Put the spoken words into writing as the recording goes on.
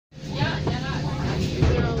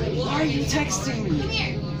you texting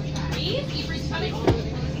me?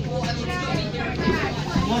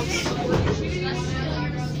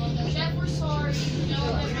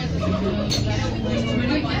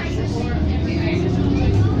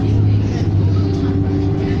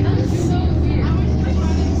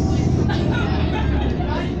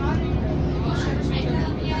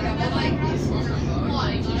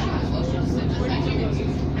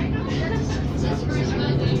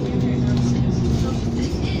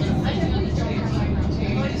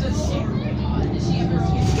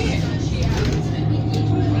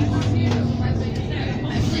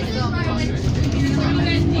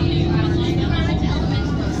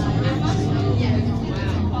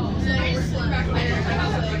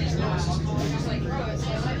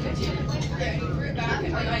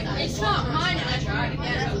 It's not mine, and I tried to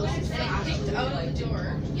get it. It kicked out of the door.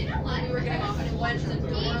 You know what? We were getting off, and it went to the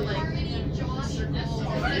door, like, circle.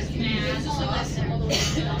 It's just like this all the way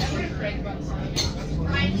down. I'm going to break about the side.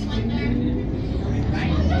 Ryan's one there.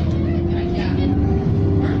 Ryan? Yeah.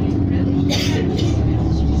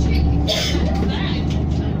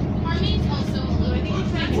 Harmony's also a little bit.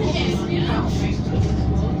 Yeah. So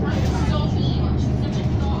mean. She's such a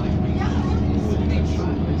dog. Yeah.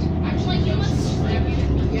 Actually, you must swear.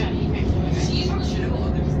 Yeah. She's on the show.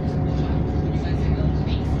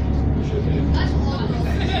 That's all.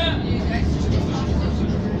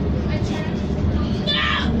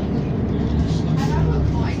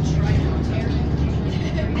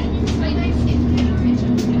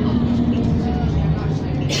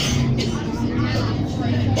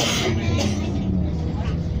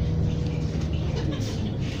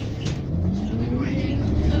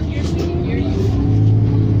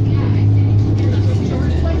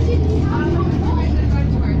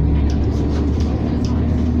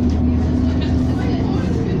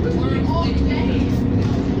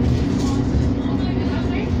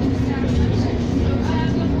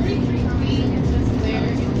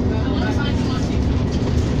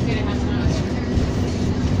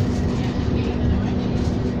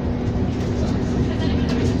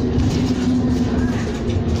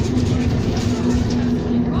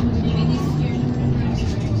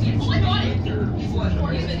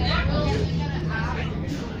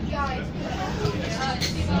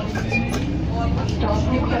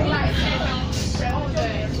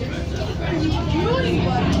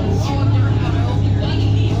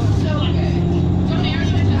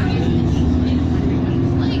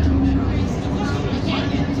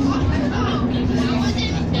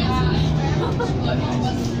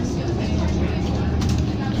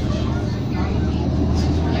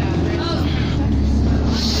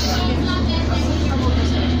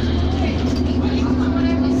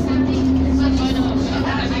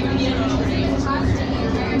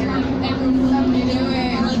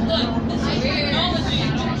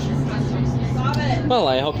 Well,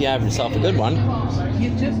 I hope you have yourself a good one.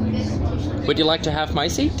 You too. Would you like to have my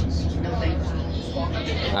seat? No, thank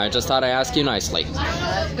you. I just thought I'd ask you nicely.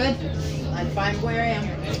 Good. I'm fine where I am.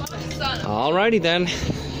 Alrighty then.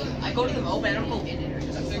 I go to the mall, but I don't go in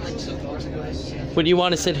it. Would you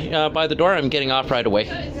want to sit by the door? I'm getting off right away.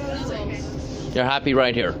 You're happy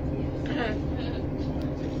right here.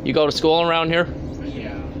 You go to school around here?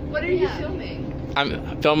 What are you filming?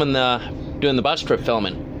 I'm filming doing the bus trip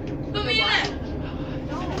filming. Put me in it!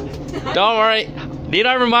 Don't worry. Need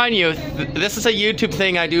I remind you, this is a YouTube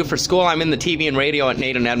thing I do for school. I'm in the TV and radio at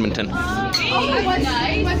Nate in Edmonton. What's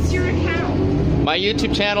your account? My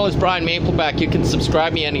YouTube channel is Brian Mapleback. You can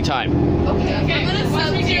subscribe me anytime. Okay, I'm gonna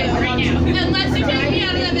sub to you right now. Unless you take me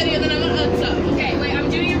out of that video, then I'm gonna unsub. Okay, wait, I'm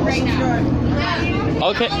doing it right now.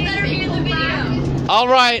 Okay. I'll better be in the video.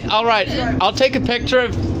 Alright. I'll take a picture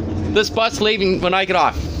of this bus leaving when I get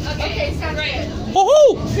off. Okay, sounds good.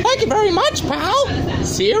 Woohoo! Thank you very much, pal.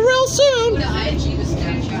 See you real soon. The IG was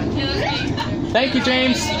Snapchat. Thank you,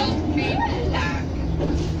 James.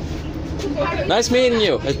 Nice meeting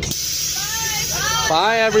you.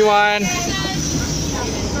 Bye, everyone.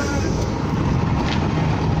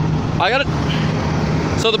 I got it.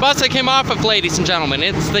 So the bus I came off of, ladies and gentlemen,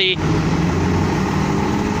 it's the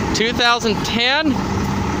 2010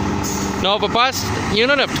 Nova Bus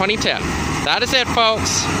Unit of 2010. That is it,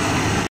 folks.